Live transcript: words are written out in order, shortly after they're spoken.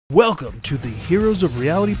Welcome to the Heroes of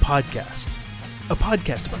Reality podcast, a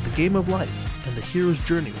podcast about the game of life and the hero's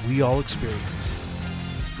journey we all experience.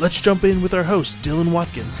 Let's jump in with our host, Dylan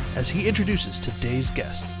Watkins, as he introduces today's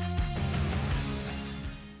guest.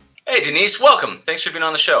 Hey, Denise, welcome. Thanks for being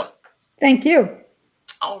on the show. Thank you.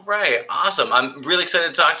 All right, awesome. I'm really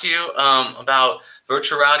excited to talk to you about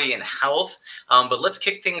virtual reality and health, but let's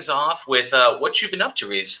kick things off with what you've been up to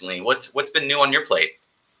recently. What's been new on your plate?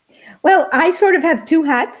 Well, I sort of have two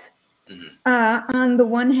hats. On the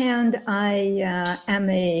one hand, I am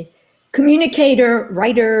a communicator,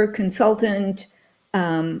 writer, consultant,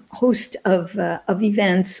 host of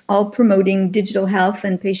events, all promoting digital health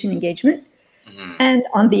and patient engagement. And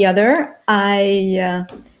on the other, I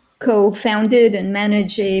co-founded and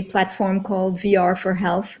manage a platform called VR for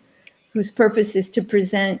Health, whose purpose is to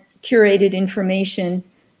present curated information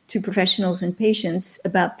to professionals and patients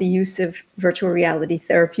about the use of virtual reality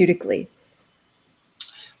therapeutically.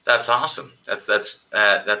 That's awesome. That's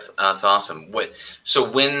awesome.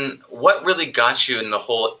 What really got you in the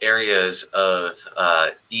whole areas of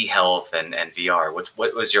e-health and VR?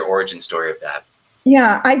 What was your origin story of that?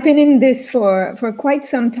 Yeah, I've been in this for quite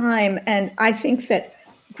some time, and I think that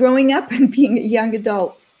growing up and being a young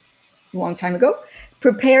adult a long time ago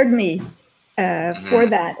prepared me for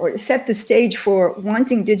that, or set the stage for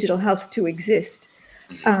wanting digital health to exist.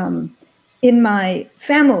 In my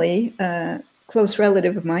family, close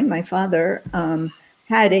relative of mine, my father,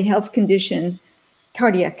 had a health condition,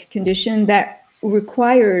 cardiac condition that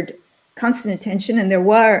required constant attention, and there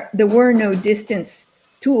were no distance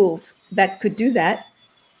tools that could do that.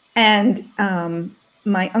 And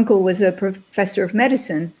my uncle was a professor of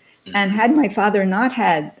medicine, and had my father not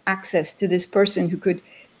had access to this person who could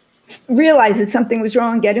realize that something was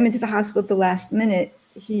wrong, get him into the hospital at the last minute,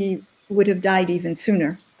 he would have died even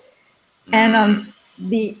sooner. And on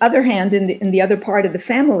the other hand, in the other part of the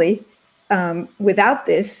family, without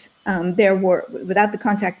this, without the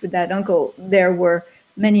contact with that uncle, there were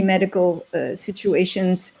many medical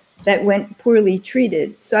situations that went poorly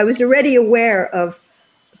treated. So I was already aware of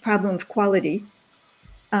the problem of quality.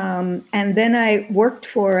 And then I worked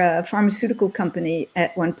for a pharmaceutical company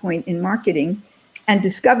at one point in marketing, and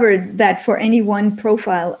discovered that for any one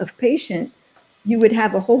profile of patient, you would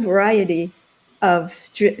have a whole variety of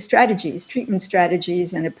strategies, treatment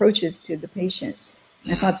strategies and approaches to the patient.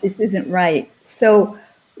 And I thought, this isn't right. So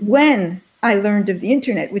when I learned of the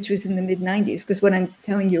internet, which was in the mid-90s, because what I'm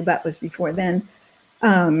telling you about was before then,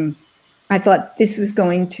 I thought this was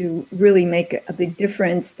going to really make a big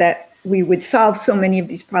difference, that we would solve so many of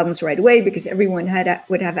these problems right away because everyone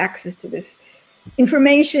would have access to this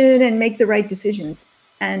information and make the right decisions.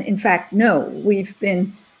 And in fact, no, we've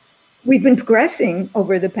been progressing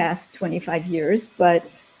over the past 25 years, but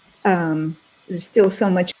there's still so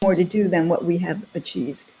much more to do than what we have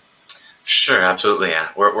achieved. Sure, absolutely. Yeah,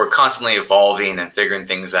 we're constantly evolving and figuring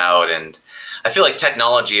things out, and I feel like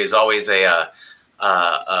technology is always a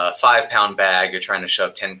 5-pound bag you're trying to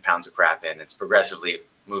shove 10 pounds of crap in. It's progressively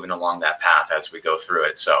moving along that path as we go through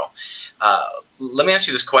it. So let me ask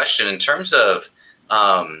you this question in terms of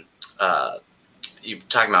you're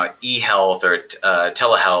talking about e-health or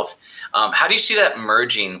telehealth. How do you see that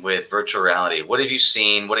merging with virtual reality? What have you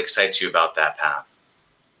seen? What excites you about that path?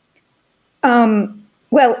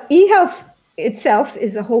 Well, e-health itself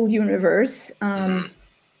is a whole universe.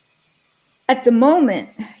 At the moment,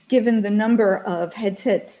 given the number of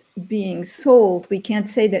headsets being sold, we can't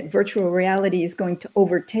say that virtual reality is going to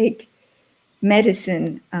overtake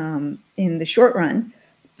medicine in the short run.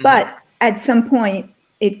 But at some point,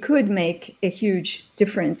 it could make a huge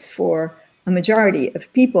difference for a majority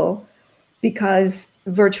of people, because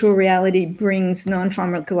virtual reality brings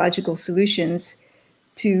non-pharmacological solutions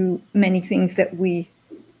to many things that we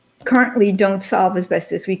currently don't solve as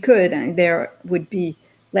best as we could. And there would be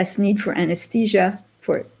less need for anesthesia,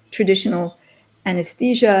 for traditional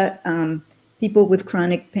anesthesia. People with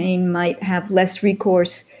chronic pain might have less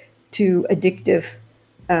recourse to addictive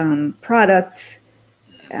products.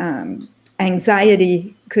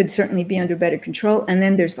 Anxiety could certainly be under better control. And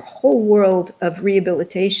then there's the whole world of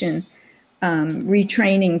rehabilitation,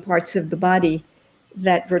 retraining parts of the body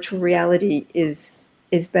that virtual reality is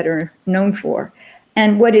better known for.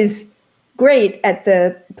 And what is great at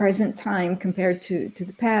the present time compared to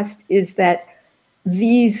the past is that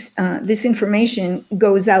this information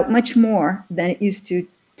goes out much more than it used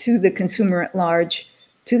to the consumer at large,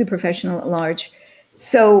 to the professional at large.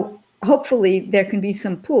 So hopefully there can be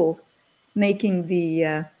some pull making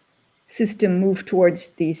the system move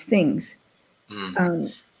towards these things.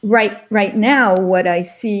 Right now, what I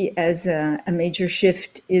see as a major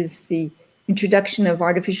shift is the introduction of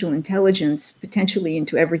artificial intelligence potentially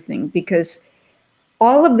into everything, because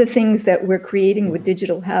all of the things that we're creating with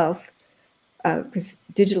digital health, because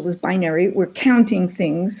digital is binary, we're counting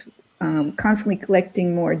things, constantly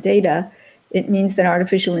collecting more data. It means that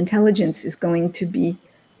artificial intelligence is going to be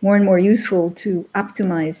more and more useful to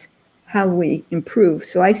optimize how we improve.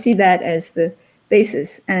 So I see that as the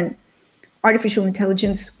basis. And artificial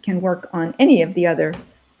intelligence can work on any of the other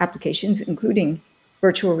applications, including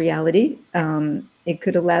virtual reality. It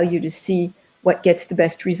could allow you to see what gets the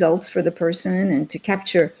best results for the person and to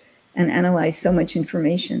capture and analyze so much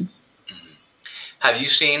information. Have you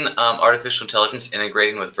seen artificial intelligence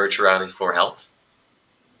integrating with virtual reality for health?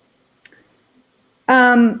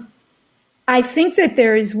 I think that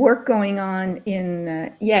there is work going on in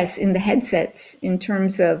the headsets in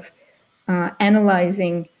terms of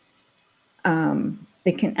analyzing.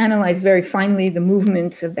 They can analyze very finely the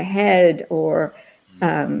movements of the head, or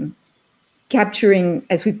capturing,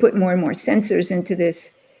 as we put more and more sensors into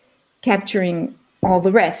this, capturing all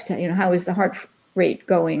the rest. How is the heart rate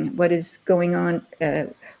going? What is going on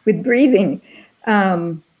with breathing?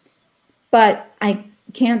 But I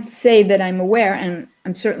can't say that I'm aware, and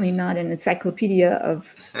I'm certainly not an encyclopedia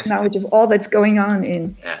of knowledge of all that's going on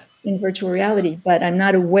in virtual reality, but I'm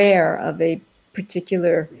not aware of a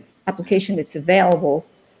particular application that's available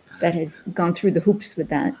that has gone through the hoops with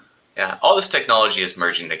that. Yeah, all this technology is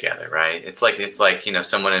merging together, right? It's like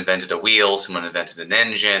someone invented a wheel, someone invented an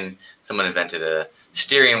engine, someone invented a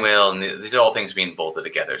steering wheel, and these are all things being bolted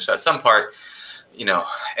together. So at some part,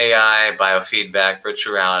 AI, biofeedback,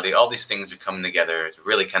 virtual reality, all these things are coming together to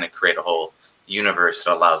really kind of create a whole universe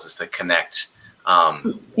that allows us to connect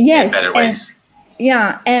in better ways.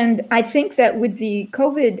 And I think that with the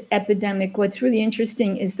COVID epidemic, what's really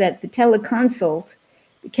interesting is that the teleconsult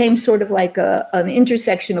became sort of like an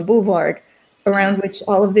intersection, a boulevard around which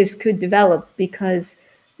all of this could develop, because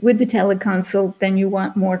with the teleconsult, then you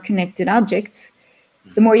want more connected objects.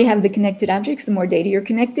 The more you have the connected objects, the more data you're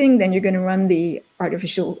connecting, then you're going to run the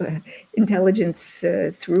artificial intelligence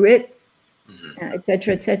through it, et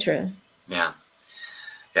cetera, et cetera.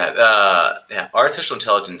 Artificial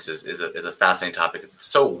intelligence is a fascinating topic. It's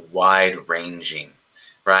so wide-ranging,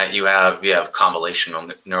 right? You have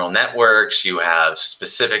convolutional neural networks. You have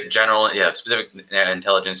specific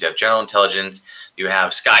intelligence. You have general intelligence. You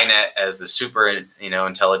have Skynet as the super,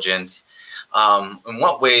 intelligence. In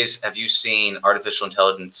what ways have you seen artificial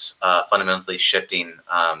intelligence fundamentally shifting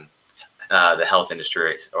the health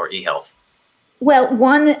industry or e-health? Well,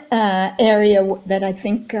 one area that I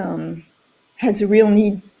think has a real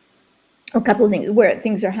need, a couple of things where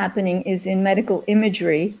things are happening, is in medical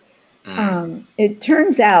imagery. It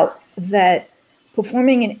turns out that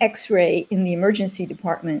performing an X-ray in the emergency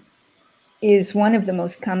department is one of the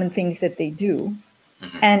most common things that they do.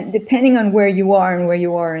 And depending on where you are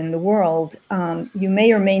in the world, you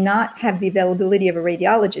may or may not have the availability of a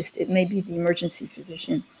radiologist. It may be the emergency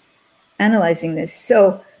physician analyzing this.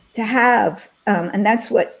 So to have, and that's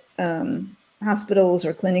what hospitals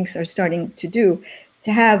or clinics are starting to do,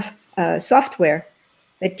 to have software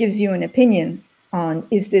that gives you an opinion on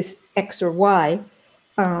is this X or Y,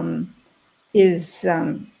 is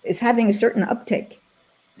having a certain uptake.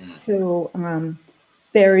 So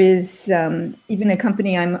there is even a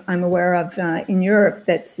company I'm aware of in Europe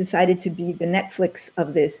that's decided to be the Netflix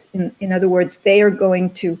of this. In other words, they are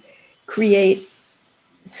going to create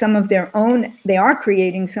some of their own. They are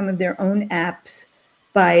creating some of their own apps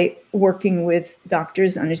by working with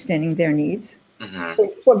doctors, understanding their needs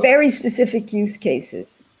for very specific use cases.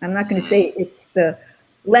 I'm not going to say it's the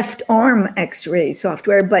left arm X-ray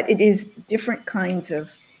software, but it is different kinds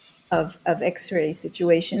of X-ray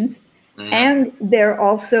situations. And they're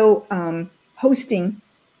also hosting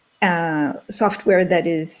software that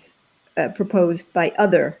is proposed by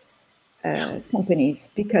other companies,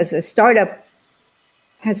 because a startup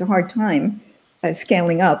has a hard time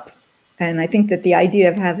scaling up. And I think that the idea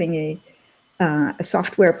of having a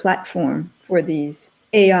software platform for these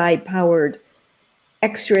AI-powered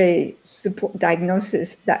X-ray support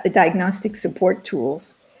diagnostic support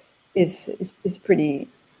tools is pretty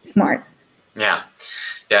smart.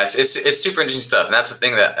 Yes, it's super interesting stuff, and that's the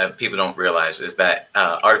thing that people don't realize, is that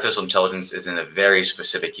artificial intelligence is in a very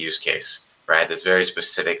specific use case, right? There's very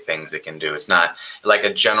specific things it can do. It's not like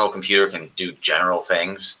a general computer can do general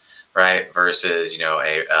things, right? Versus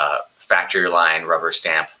a factory line rubber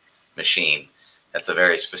stamp machine. That's a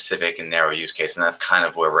very specific and narrow use case, and that's kind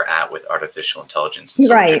of where we're at with artificial intelligence.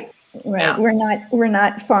 So right. Yeah. We're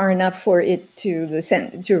not far enough for it to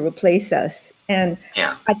replace us. And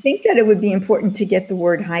I think that it would be important to get the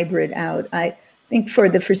word hybrid out. I think for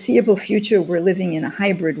the foreseeable future, we're living in a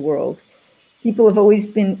hybrid world people have always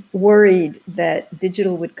been worried that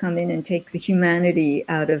digital would come in and take the humanity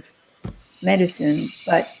out of medicine.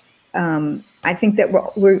 But I think that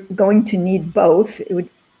we're going to need both. It would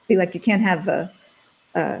be like you can't have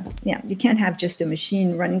you can't have just a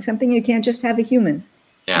machine running something. You can't just have a human.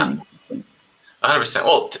 Yeah, 100%.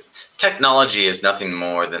 Well, technology is nothing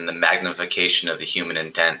more than the magnification of the human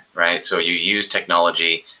intent, right? So you use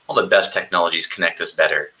technology. All the best technologies connect us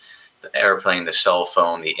better. The airplane, the cell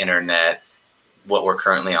phone, the internet, what we're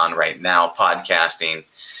currently on right now, podcasting. I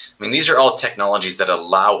mean, these are all technologies that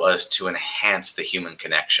allow us to enhance the human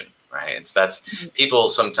connection, right? And so that's people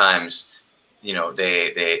sometimes,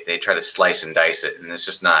 they try to slice and dice it, and it's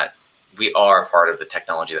just not. We are part of the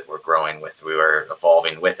technology that we're growing with. We are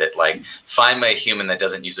evolving with it. Like, find me a human that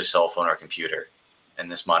doesn't use a cell phone or a computer in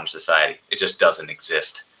this modern society. It just doesn't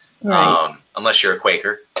exist, Right. Unless you're a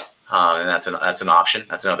Quaker, and that's an option.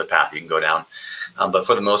 That's another path you can go down. But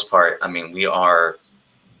for the most part, I mean, we are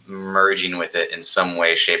merging with it in some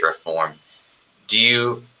way, shape, or form.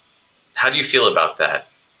 How do you feel about that?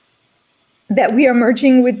 That we are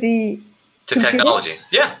merging with the Technology.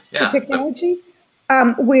 Yeah. The technology.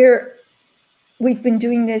 We've been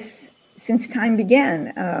doing this since time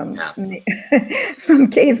began, from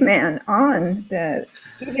caveman on.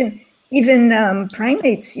 Even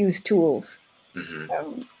primates use tools.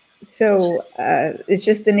 Mm-hmm. So it's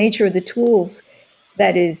just the nature of the tools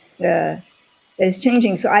that is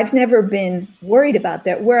changing. So I've never been worried about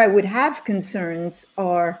that. Where I would have concerns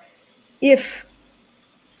are if,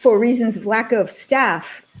 for reasons of lack of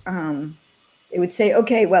staff, they would say,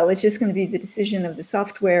 okay, well, it's just going to be the decision of the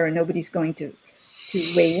software and nobody's going to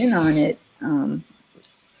weigh in on it.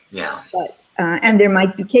 But and there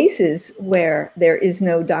might be cases where there is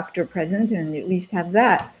no doctor present, and at least have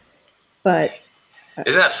that. But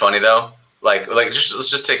isn't that funny though? Like let's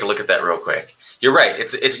just take a look at that real quick. You're right.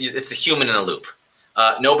 It's a human in a loop.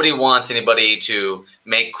 Nobody wants anybody to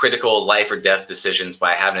make critical life or death decisions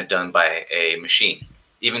by having it done by a machine,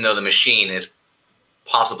 even though the machine is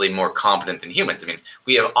possibly more competent than humans. I mean,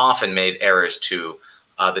 we have often made errors to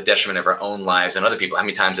the detriment of our own lives and other people. How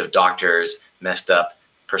many times have doctors messed up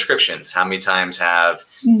prescriptions? How many times have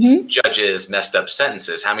judges messed up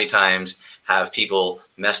sentences? How many times have people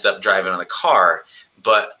messed up driving on a car?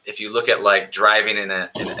 But if you look at like driving in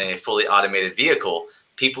a fully automated vehicle,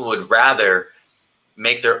 people would rather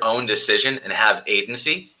make their own decision and have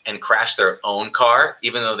agency and crash their own car,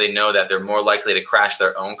 even though they know that they're more likely to crash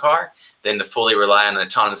their own car than to fully rely on an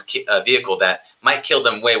autonomous vehicle that might kill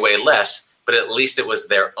them way, way less, but at least it was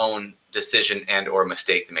their own decision and or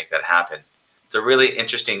mistake to make that happen. It's a really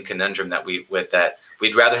interesting conundrum that we'd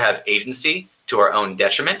rather have agency to our own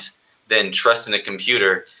detriment than trust in a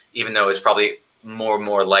computer, even though it's probably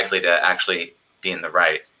more likely to actually be in the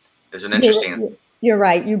right. It's an interesting. You're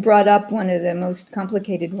right. You brought up one of the most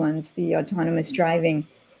complicated ones, the autonomous driving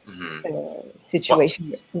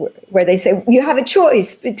situation, where they say you have a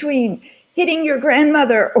choice between hitting your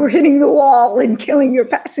grandmother or hitting the wall and killing your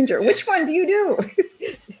passenger. Which one do you do?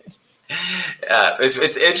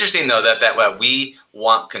 It's interesting though that we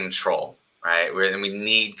want control, right? And we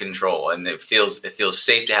need control, and it feels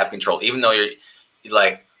safe to have control, even though you're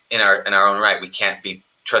like in our own right, we can't be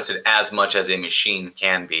trusted as much as a machine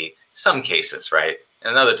can be. Some cases, right?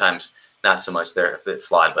 And other times, not so much. They're a bit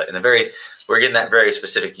flawed, but we're getting that very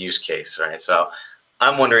specific use case, right? So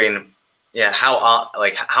I'm wondering,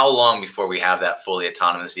 how long before we have that fully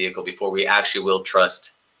autonomous vehicle, before we actually will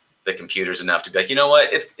trust the computers enough to be like, you know what,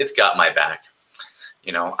 it's got my back.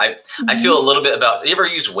 I feel a little bit about. You ever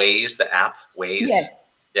use Waze, the app Waze? Yes.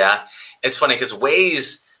 Yeah, it's funny because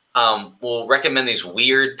Waze will recommend these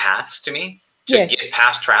weird paths to me to get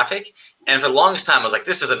past traffic. And for the longest time, I was like,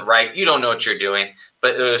 this isn't right. You don't know what you're doing.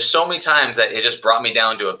 But there were so many times that it just brought me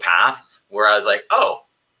down to a path where I was like, oh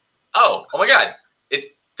my God,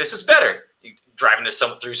 this is better. Driving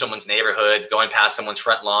through someone's neighborhood, going past someone's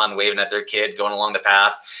front lawn, waving at their kid, going along the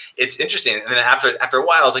path. It's interesting. And then after a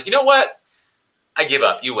while, I was like, you know what? I give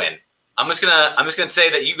up. You win. I'm just gonna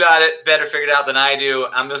say that you got it better figured out than I do.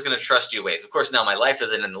 I'm just gonna trust you, Waze. Of course, now my life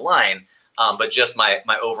isn't in the line, but just my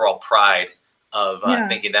overall pride of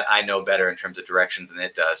thinking that I know better in terms of directions than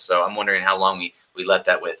it does. So I'm wondering how long we let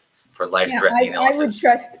that with for life-threatening analysis.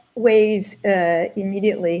 I would trust Waze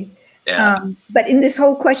immediately. Yeah. But in this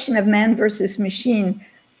whole question of man versus machine,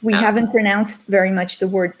 we haven't pronounced very much the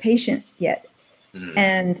word patient yet. Mm-hmm.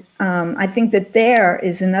 And I think that there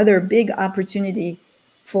is another big opportunity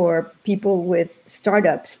for people with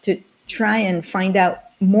startups to try and find out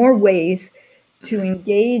more ways to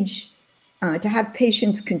engage, to have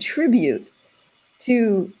patients contribute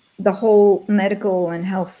to the whole medical and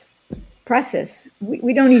health process.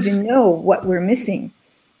 We don't even know what we're missing.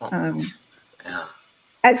 Yeah.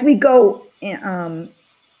 As we go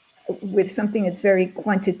with something that's very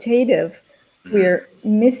quantitative, we're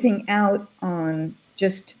missing out on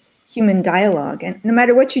just human dialogue. And no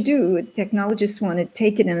matter what you do, technologists want to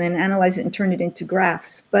take it and then analyze it and turn it into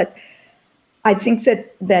graphs. But I think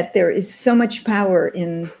that there is so much power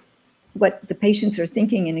in what the patients are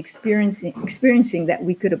thinking and experiencing that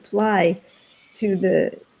we could apply to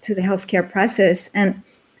the healthcare process. And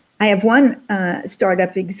I have one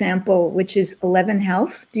startup example, which is 11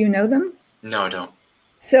 Health. Do you know them? No, I don't.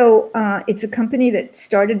 So it's a company that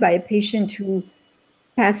started by a patient who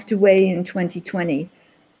passed away in 2020.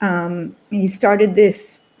 He started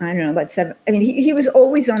this, I don't know, about 7. I mean, he was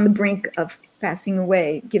always on the brink of passing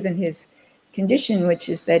away, given his condition, which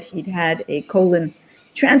is that he'd had a colon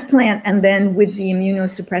transplant, and then with the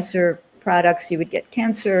immunosuppressor products, he would get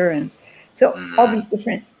cancer, and so all these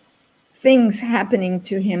different things happening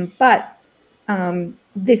to him. But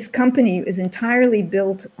this company is entirely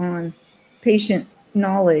built on patient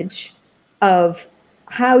knowledge of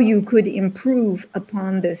how you could improve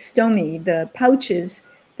upon the stomy, the pouches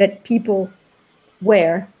that people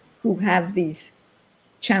wear who have these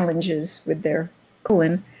challenges with their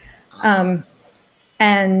colon.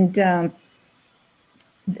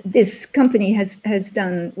 This company has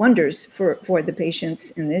done wonders for the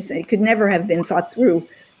patients in this. It could never have been thought through.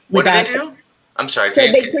 What do they do? I'm sorry. So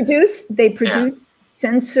they produce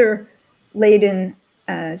sensor-laden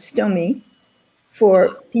stomy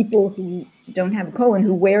for people who don't have a colon,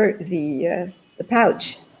 who wear the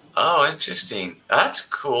pouch. Oh, interesting. That's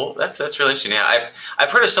cool. That's really interesting. Yeah,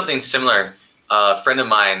 I've heard of something similar. A friend of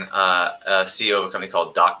mine, CEO of a company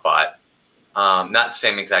called DocBot. Not the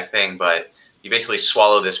same exact thing, but you basically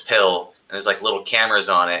swallow this pill, and there's like little cameras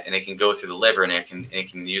on it, and it can go through the liver, and it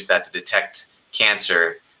can use that to detect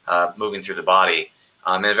cancer moving through the body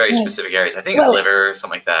in very specific areas. I think it's liver,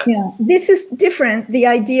 something like that. Yeah, this is different. The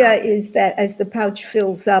idea is that as the pouch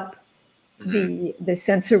fills up, the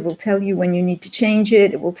sensor will tell you when you need to change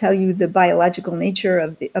it. It will tell you the biological nature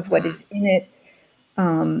of what is in it,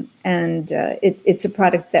 and it's a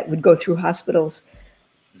product that would go through hospitals.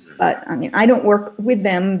 But I mean, I don't work with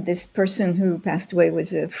them. This person who passed away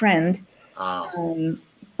was a friend,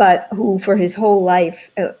 but who for his whole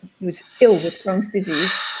life was ill with Crohn's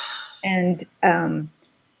disease, and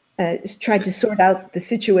tried to sort out the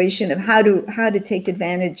situation of how to take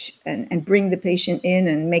advantage and bring the patient in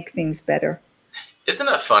and make things better. Isn't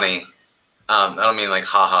that funny? I don't mean like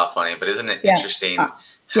ha funny, but isn't it interesting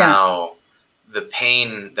how the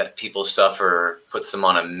pain that people suffer puts them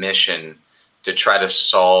on a mission to try to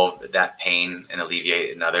solve that pain and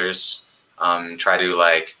alleviate it in others. Try to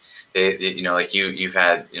like, like you've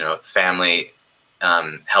had, family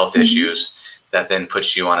health issues that then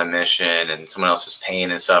puts you on a mission, and someone else's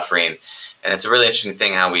pain and suffering. And it's a really interesting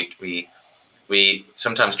thing how we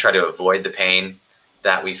sometimes try to avoid the pain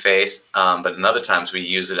that we face, but in other times we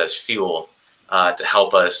use it as fuel to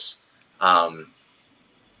help us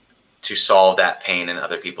to solve that pain in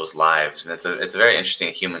other people's lives. And it's a very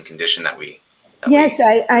interesting human condition that we.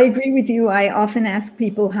 I agree with you. I often ask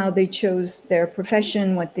people how they chose their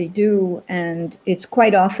profession, what they do, and it's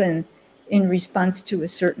quite often in response to a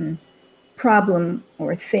certain problem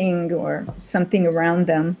or thing or something around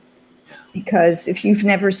them. Because if you've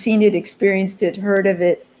never seen it, experienced it, heard of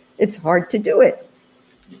it, it's hard to do it.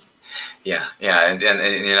 Yeah, and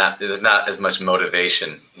you're not. There's not as much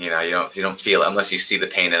motivation. You don't feel it unless you see the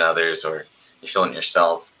pain in others or you feel it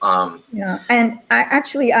yourself. And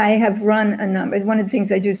I have run a number. One of the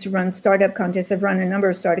things I do is to run startup contests. I've run a number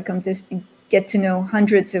of startup contests, get to know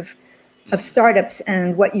hundreds of startups,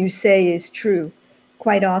 and what you say is true.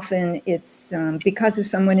 Quite often, it's because of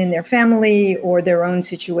someone in their family or their own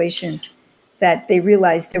situation that they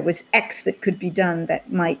realized there was X that could be done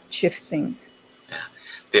that might shift things. Yeah.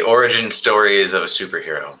 The origin stories of a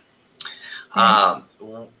superhero.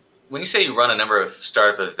 When you say you run a number of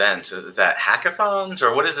startup events, is that hackathons,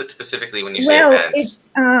 or what is it specifically when you say events?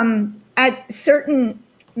 It's at certain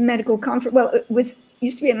medical conference. Well, it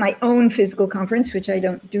used to be at my own physical conference, which I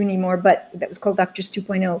don't do anymore, but that was called Doctors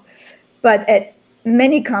 2.0. But at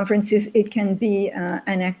many conferences, it can be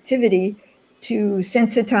an activity to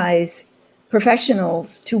sensitize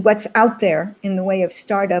professionals to what's out there in the way of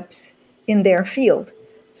startups in their field.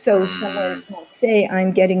 So someone might say,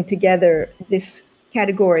 I'm getting together this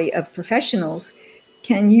category of professionals.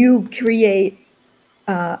 Can you create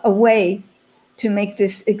a way to make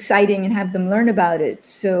this exciting and have them learn about it?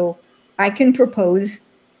 So I can propose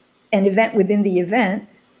an event within the event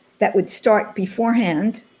that would start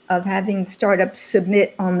beforehand of having startups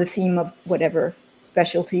submit on the theme of whatever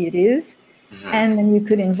specialty it is. And then you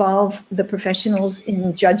could involve the professionals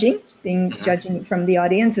in judging, judging from the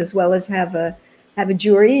audience, as well as have a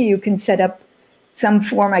jury. You can set up some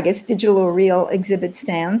form, I guess, digital or real exhibit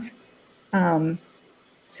stands. We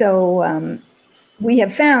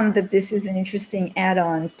have found that this is an interesting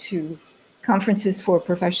add-on to conferences for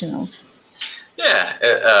professionals. Yeah,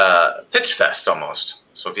 pitch fest almost.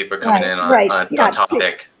 So people are coming in on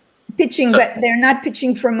topic. Pitching, but they're not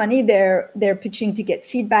pitching for money. They're pitching to get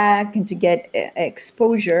feedback and to get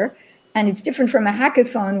exposure. And it's different from a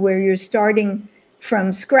hackathon where you're starting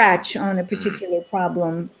from scratch on a particular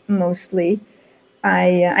problem mostly.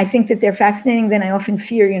 I think that they're fascinating. Then I often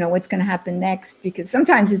fear, what's going to happen next, because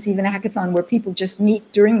sometimes it's even a hackathon where people just meet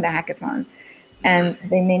during the hackathon and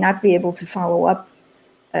they may not be able to follow up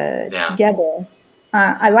together.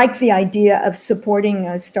 I like the idea of supporting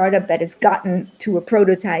a startup that has gotten to a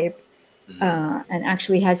prototype and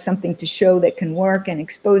actually has something to show that can work, and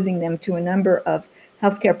exposing them to a number of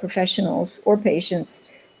healthcare professionals or patients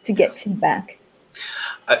to get feedback.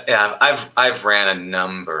 I've ran a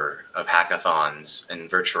number of hackathons in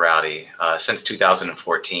virtual reality since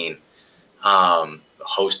 2014.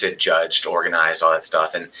 Hosted, judged, organized, all that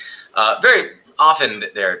stuff, and very often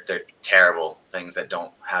they're terrible things that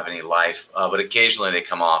don't have any life, but occasionally they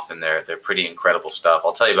come off and they're pretty incredible stuff.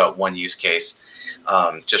 I'll tell you about one use case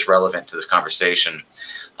just relevant to this conversation.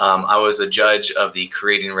 I was a judge of the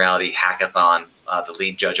Creating Reality Hackathon, the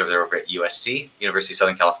lead judge over at USC, University of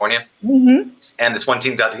Southern California. And this one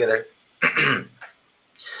team got together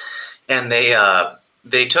and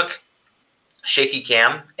they took Shaky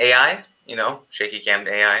Cam AI, Shaky Cam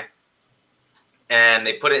AI, and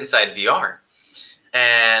they put it inside VR.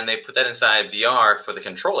 And they put that inside VR for the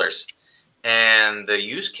controllers. And the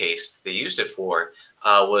use case they used it for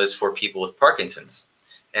was for people with Parkinson's.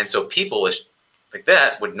 And so people like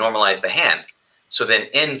that would normalize the hand. So then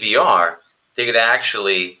in VR, they could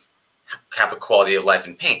actually have a quality of life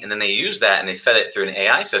in paint. And then they used that and they fed it through an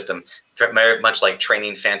AI system, very much like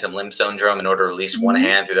training phantom limb syndrome in order to release one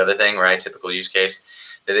hand through the other thing, right? Typical use case.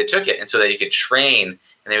 That they took it, and so that you could train,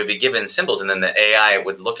 and they would be given symbols, and then the AI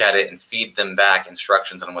would look at it and feed them back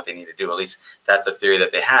instructions on what they need to do. At least that's a theory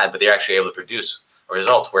that they had, but they're actually able to produce a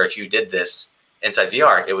result where if you did this inside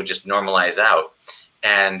VR, it would just normalize out.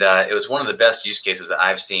 And it was one of the best use cases that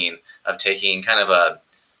I've seen of taking kind of a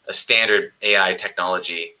standard AI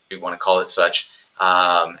technology, if you want to call it such,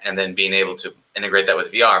 and then being able to integrate that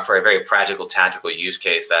with VR for a very practical, tactical use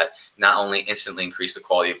case that not only instantly increased the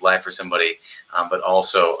quality of life for somebody, but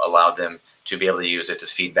also allowed them to be able to use it to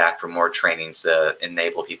feedback for more trainings to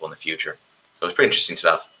enable people in the future. So it's pretty interesting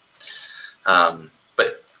stuff.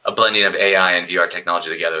 But a blending of AI and VR technology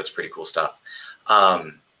together is pretty cool stuff.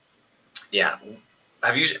 Have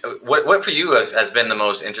you? What for you has been the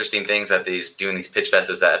most interesting things that doing these pitch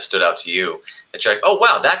fests that have stood out to you? That you're like, oh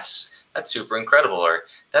wow, that's super incredible, or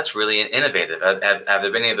that's really innovative. Have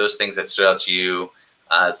there been any of those things that stood out to you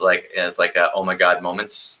as like oh my god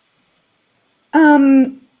moments?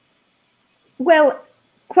 Well,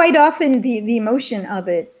 quite often the emotion of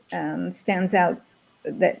it stands out,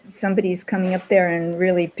 that somebody's coming up there and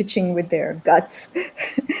really pitching with their guts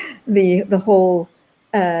the whole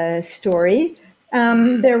story.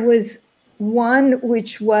 There was one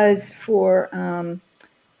which was for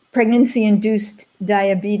pregnancy-induced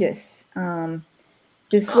diabetes.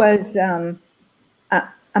 This was a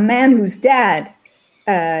man whose dad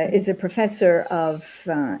is a professor of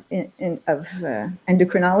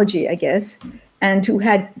endocrinology, I guess, and who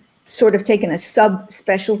had sort of taken a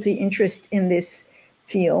subspecialty interest in this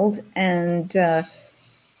field. And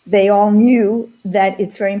they all knew that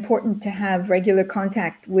it's very important to have regular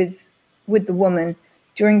contact with the woman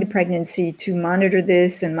during the pregnancy to monitor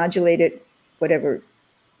this and modulate it, whatever.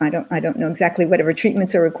 I don't know exactly whatever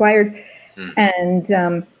treatments are required.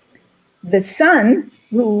 And the son,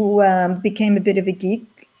 who became a bit of a geek,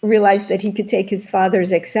 realized that he could take his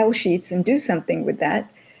father's Excel sheets and do something with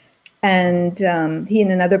that. And he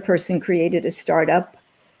and another person created a startup.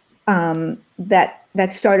 That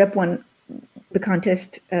startup won the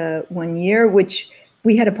contest one year, which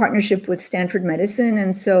we had a partnership with Stanford Medicine.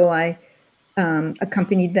 And so I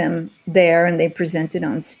accompanied them there, and they presented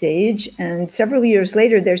on stage. And several years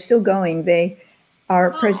later, they're still going. They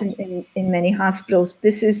are present in many hospitals.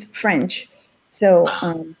 This is French. So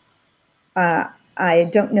I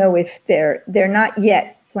don't know if they're not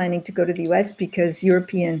yet planning to go to the US, because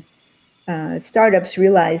European startups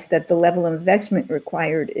realize that the level of investment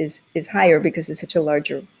required is higher because it's such a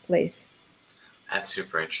larger place. That's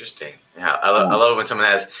super interesting. Yeah, I love when someone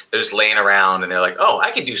they're just laying around and they're like, oh,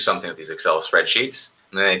 I can do something with these Excel spreadsheets.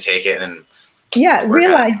 And then they take it and Yeah,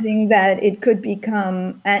 realizing that it could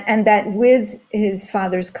become, and that with his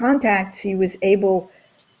father's contacts, he was able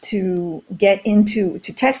to to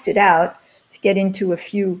test it out, to get into a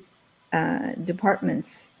few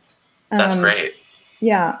departments. That's great.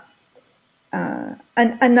 Yeah.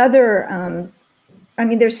 Another, I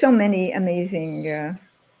mean, there's so many amazing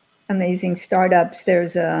startups.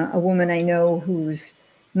 There's a woman I know whose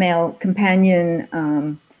male companion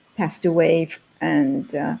passed away,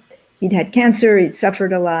 and he'd had cancer. He'd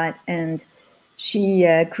suffered a lot, and she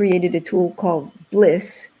created a tool called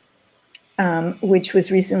Bliss, which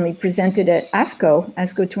was recently presented at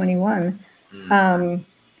ASCO 21,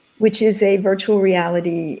 which is a virtual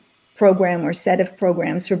reality program or set of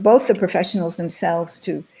programs for both the professionals themselves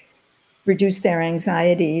to reduce their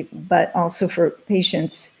anxiety, but also for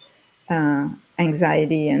patients'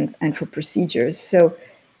 anxiety and for procedures. So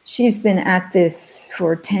she's been at this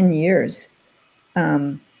for 10 years.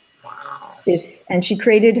 Wow. And she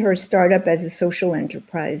created her startup as a social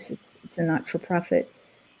enterprise. It's a not-for-profit.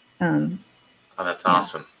 Oh, that's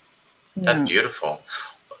awesome. That's Yeah. beautiful.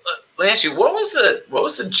 Let me ask you, what was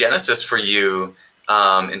the genesis for you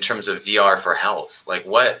in terms of VR for health? Like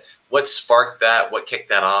what sparked that? What kicked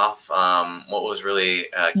that off? What was really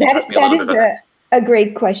That is a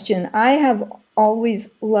great question. I have always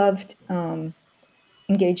loved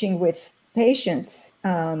engaging with patients,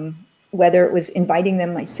 whether it was inviting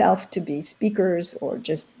them myself to be speakers or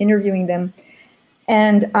just interviewing them.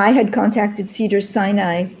 And I had contacted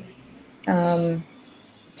Cedars-Sinai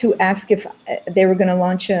to ask if they were going to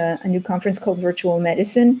launch a new conference called Virtual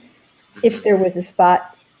Medicine, if there was a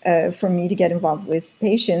spot for me to get involved with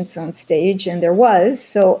patients on stage, and there was.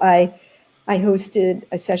 So I hosted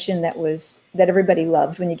a session that everybody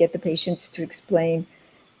loved, when you get the patients to explain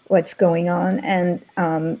what's going on. And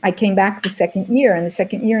I came back the second year, and the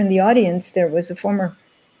second year in the audience, there was a former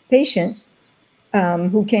patient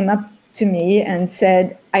who came up to me and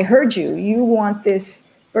said, I heard you want this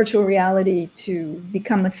virtual reality to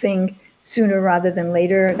become a thing sooner rather than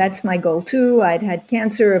later. That's my goal too. I'd had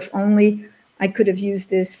cancer. If only I could have used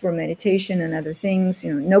this for meditation and other things.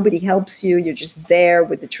 You know, nobody helps you. You're just there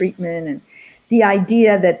with the treatment. And the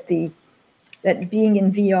idea that that being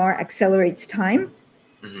in VR accelerates time.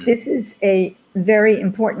 Mm-hmm. This is a very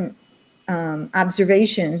important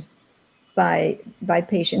observation by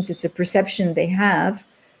patients. It's a perception they have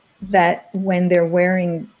that when they're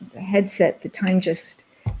wearing the headset, the time just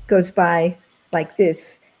goes by like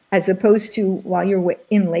this, as opposed to while you're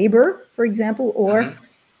in labor, for example, or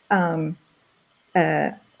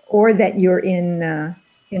that you're in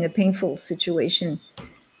a painful situation.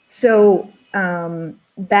 So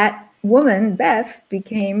that woman, Beth,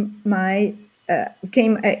 became a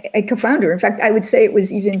co-founder. In fact, I would say it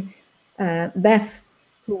was even Beth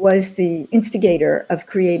who was the instigator of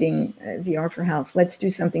creating VR for Health. Let's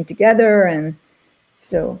do something together. And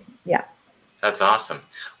so, yeah. That's awesome.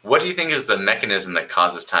 What do you think is the mechanism that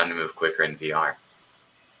causes time to move quicker in VR?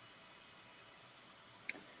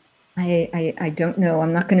 I don't know.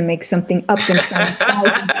 I'm not going to make something up in front of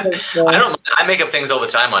thousands of, I make up things all the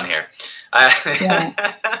time on here. Yeah.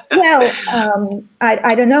 Well,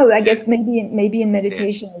 I don't know. I guess maybe in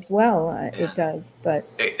meditation as well, it does. But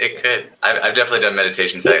it could. I've definitely done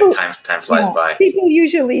meditations that time flies by. People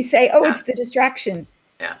usually say, "Oh, it's the distraction."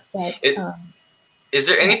 Yeah. But, is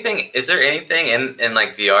there anything in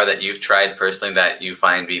like VR that you've tried personally that you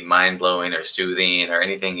find be mind blowing or soothing, or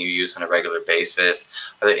anything you use on a regular basis?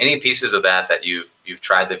 Are there any pieces of that you've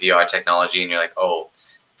tried the VR technology and you're like, oh,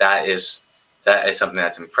 that is something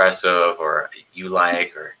that's impressive, or you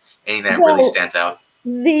like, or anything that really stands out?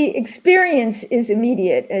 The experience is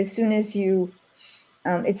immediate. As soon as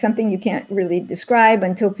it's something you can't really describe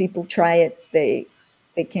until people try it. They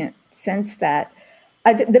can't sense that.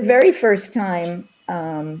 The very first time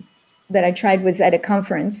that I tried was at a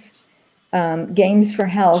conference, Games for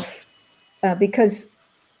Health, because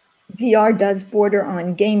VR does border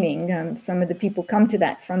on gaming. Some of the people come to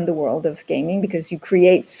that from the world of gaming, because you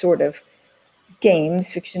create sort of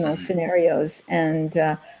games, fictional scenarios. And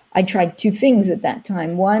I tried two things at that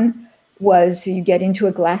time. One was you get into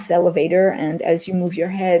a glass elevator, and as you move your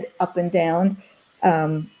head up and down,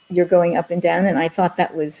 you're going up and down. And I thought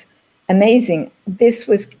that was amazing. This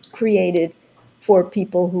was created for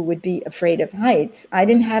people who would be afraid of heights. I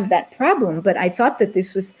didn't have that problem, but I thought that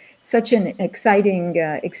this was such an exciting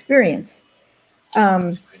experience.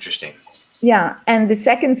 Interesting. Yeah, and the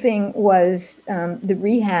second thing was the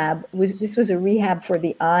rehab. This was a rehab for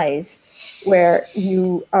the eyes, where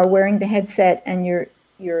you are wearing the headset and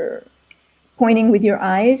you're pointing with your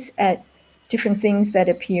eyes at different things that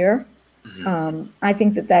appear. I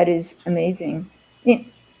think that is amazing.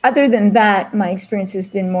 other than that, my experience has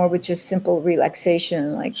been more with just simple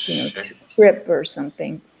relaxation, like, Sure. trip or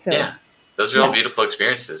something. So Yeah, those are all beautiful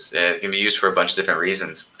experiences. It can be used for a bunch of different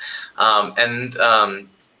reasons.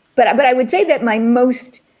 But I would say that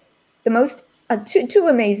the most two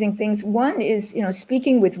amazing things. One is,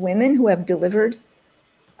 speaking with women who have delivered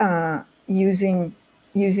using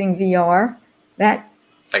VR. That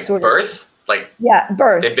like sort birth,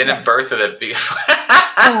 birth. they've been at birth of the.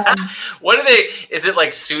 What are they? Is it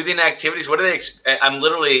like soothing activities? What are they? I'm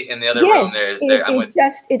literally in the other room.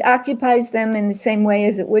 It occupies them in the same way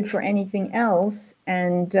as it would for anything else,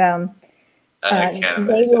 and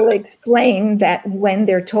they will explain that when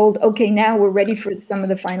they're told, okay, now we're ready for some of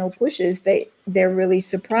the final pushes, they're really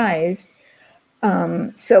surprised.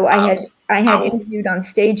 So I had interviewed on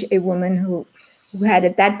stage a woman who had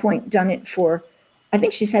at that point done it for, I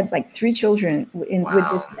think she's had like 3 children with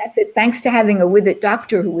this method, thanks to having a with it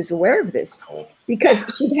doctor who was aware of this, because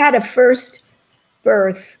she'd had a first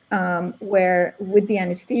birth where with the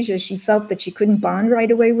anesthesia, she felt that she couldn't bond right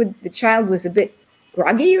away with the child, was a bit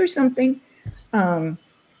groggy or something. So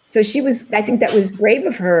she was, I think that was brave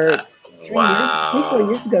of her 3 or 4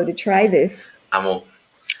 years ago to try this. I will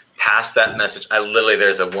pass that message.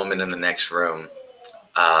 There's a woman in the next room.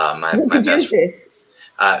 Who could use this?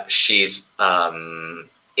 She's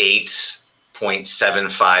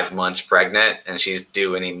 8.75 months pregnant, and she's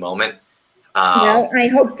due any moment. I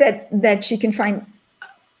hope that she can find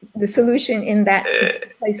the solution in that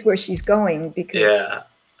place where she's going, because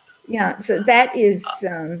so that is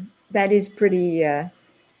pretty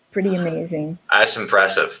amazing. That's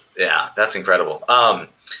impressive. Yeah, that's incredible.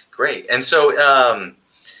 Great. And so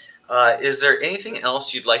is there anything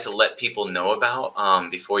else you'd like to let people know about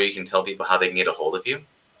before you can tell people how they can get a hold of you?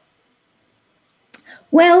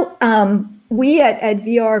 Well, we at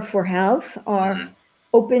VR for Health are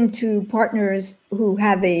open to partners who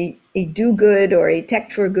have a do good or a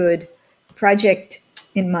tech for good project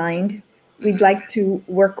in mind. We'd like to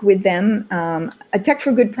work with them, a tech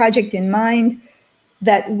for good project in mind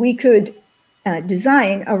that we could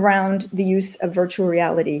design around the use of virtual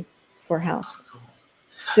reality for health.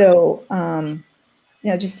 So,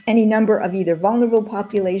 just any number of either vulnerable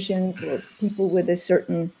populations or people with a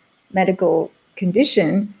certain medical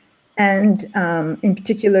condition. And in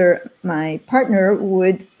particular, my partner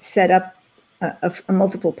would set up a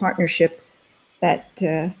multiple partnership that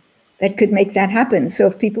could make that happen. So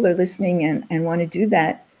if people are listening and want to do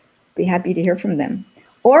that, be happy to hear from them.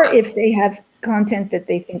 Or if they have content that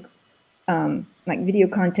they think, like video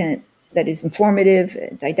content that is informative,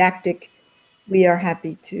 didactic, we are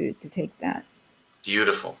happy to take that.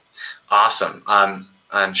 Beautiful. Awesome.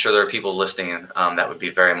 I'm sure there are people listening that would be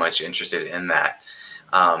very much interested in that.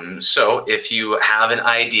 So if you have an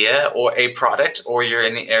idea or a product, or you're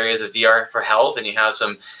in the areas of VR for Health and you have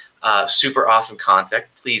some super awesome content,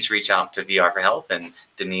 please reach out to VR for Health and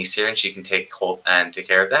Denise here, and she can take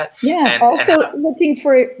care of that. Yeah. Looking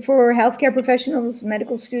for healthcare professionals,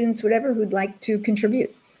 medical students, whatever, who'd like to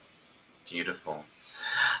contribute. Beautiful.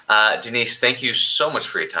 Denise, thank you so much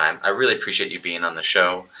for your time. I really appreciate you being on the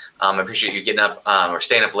show. I appreciate you getting up or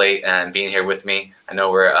staying up late and being here with me. I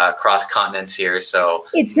know we're across continents here, so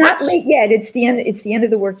it's not late yet. It's the end. It's the end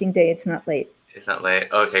of the working day. It's not late. It's not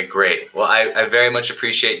late. Okay, great. Well, I very much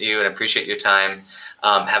appreciate you and appreciate your time.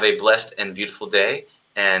 Have a blessed and beautiful day,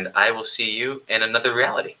 and I will see you in another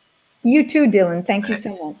reality. You too, Dylan. Thank you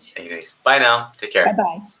so much. Thank you, Denise. Bye now. Take care.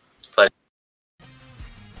 Bye-bye. Pleasure.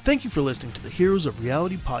 Thank you for listening to the Heroes of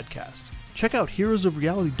Reality podcast. Check out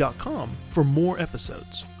heroesofreality.com for more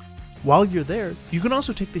episodes. While you're there, you can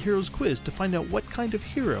also take the Heroes quiz to find out what kind of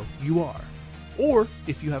hero you are. Or,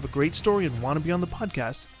 if you have a great story and want to be on the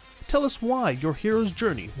podcast, tell us why your hero's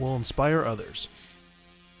journey will inspire others.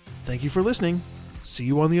 Thank you for listening. See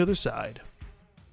you on the other side.